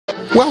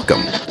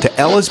Welcome to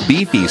Ellis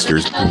B.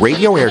 Feaster's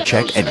Radio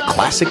Aircheck and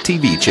Classic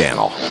TV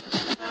channel.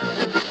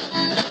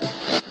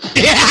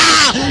 Yeah!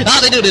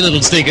 Howdy doody,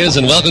 little stinkers,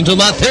 and welcome to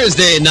my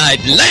Thursday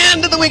night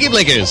land of the Winky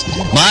Blinkers.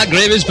 My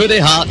gravy's pretty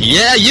hot.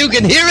 Yeah, you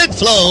can hear it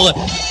flow.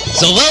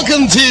 So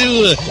welcome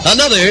to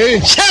another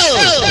show.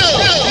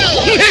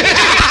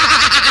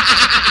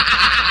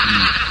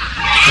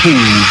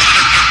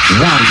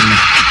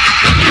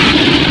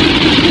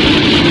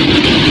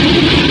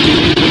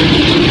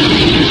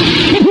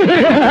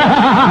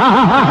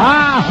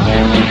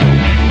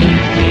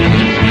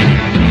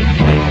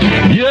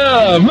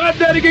 Yeah, Mad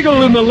Daddy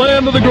Giggle in the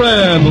land of the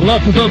grand.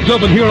 Lots of folks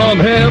jumping here on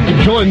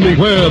hand. Join me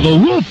where the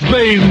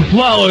wolfbane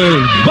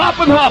flowers. Bop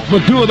and hop for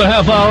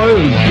 2.5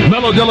 hours.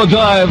 Mellow jello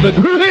jive that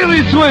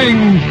really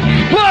swings.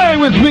 Fly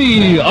with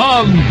me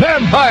on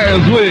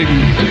Vampire's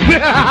Wings.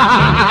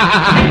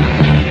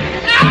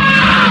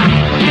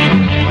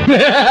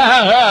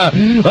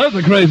 That's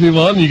a crazy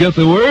one. You get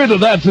the word?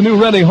 That's a new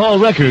Rennie Hall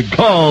record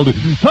called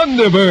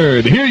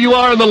Thunderbird. Here you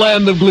are in the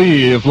land of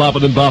glee,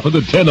 flopping and bopping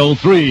at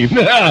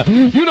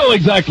 10:03. You know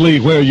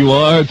exactly where you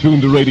are,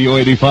 tuned to Radio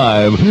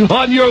 85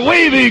 on your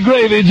wavy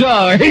gravy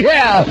jar.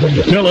 Yeah,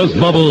 tell us,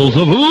 Bubbles,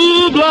 of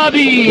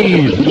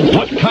Ooh-Blah-Dee,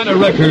 what kind of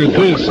record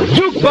this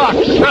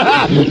jukebox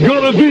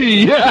gonna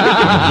be?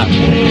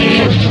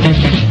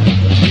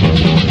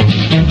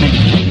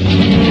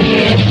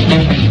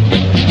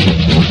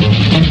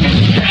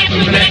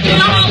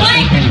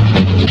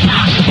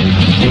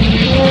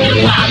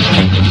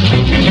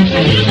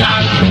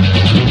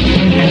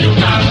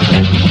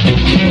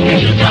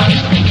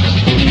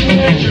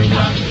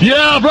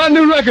 Yeah, brand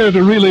new record,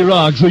 it really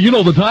rocks. So you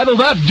know the title,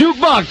 that's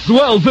Jukebox.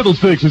 Well,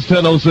 Fiddlesticks, it's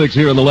 10:06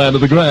 here in the land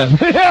of the grand.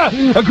 Yeah,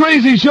 a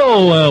crazy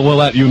show. Well,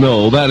 that you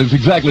know. That is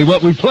exactly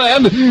what we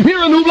planned.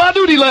 Here in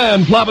Oobla-Doody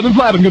land, flopping and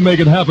flapping can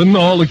make it happen.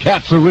 All the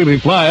cats are really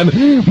flying.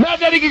 Mad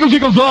Daddy Giggle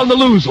Jiggle's on the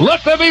loose.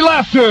 Let there be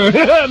laughter.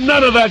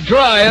 None of that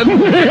crying.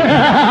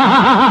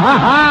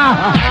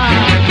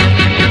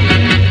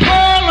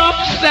 Call up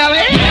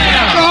Sally.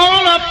 Yeah.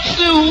 Call up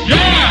Sue.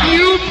 Yeah.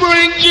 You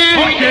bring Jim.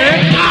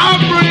 Okay. I'll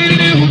bring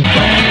you.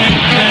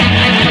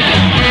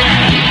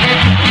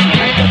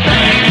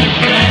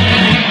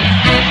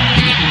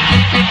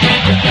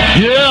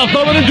 Yeah,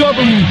 thumbing and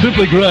jumping,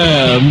 simply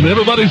grand.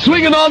 Everybody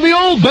swinging on the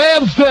old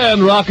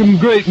bandstand, rocking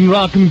great and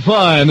rocking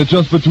fine. It's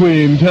just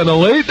between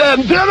 10:08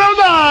 and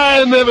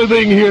 10:09.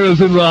 Everything here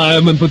is in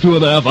rhyme, and for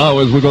 2.5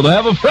 hours we're going to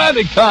have a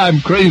frantic time.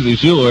 Crazy,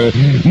 sure.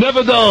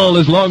 Never dull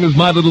as long as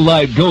my little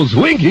light goes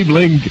winky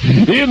blink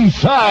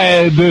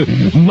inside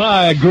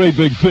my great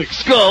big thick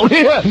skull.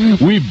 Yeah,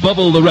 we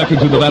bubble the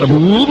records in the vat of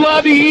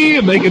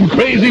Ooh-Blah-Dee, making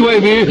crazy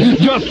wavy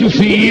just to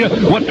see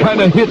what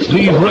kind of hits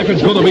these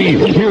records going to be.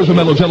 Here's a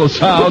mellow jello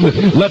sound.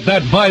 Let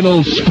that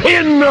vinyl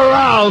spin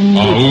around.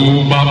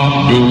 Oh,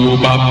 bop, doo,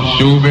 bop,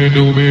 shooby,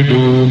 dooby,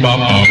 doo, bop,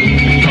 oh,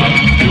 bop,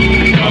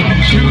 doo, bop,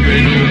 shooby,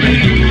 dooby,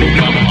 doo,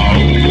 bop,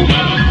 oh,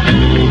 bop,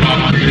 doo, bop.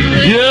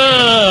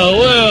 Yeah,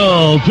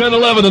 well,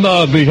 10:11 and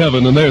I'd be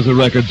heaven, and there's a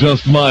record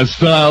just my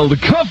style. The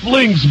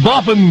cufflinks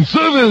bopping,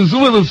 service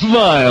with a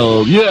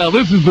smile. Yeah,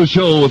 this is the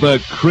show with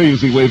that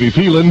crazy wavy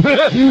feeling.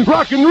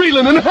 Rockin',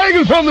 reelin', and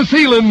hanging from the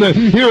ceiling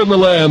here in the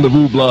land of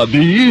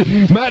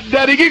Ooh-Blah-Dee. Mad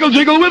Daddy Giggle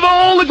Jiggle with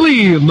all the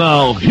glee.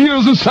 Now,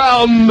 here's a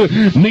sound,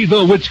 neath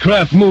the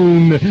witchcraft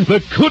moon,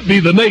 that could be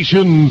the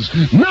nation's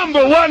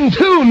 #1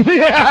 tune.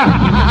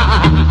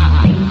 Yeah!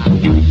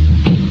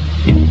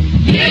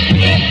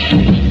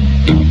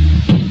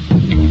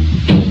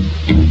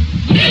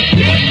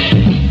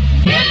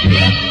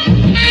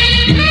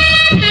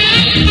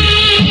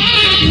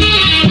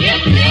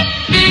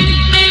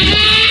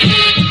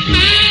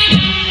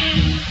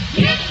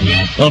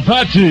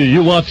 Apache,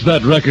 you watch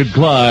that record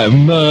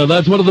climb.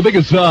 That's one of the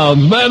biggest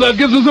sounds. Man, that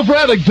gives us a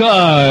frantic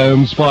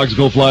time. Sparks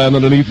go flying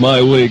underneath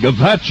my wig.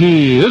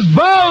 Apache is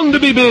bound to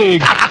be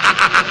big.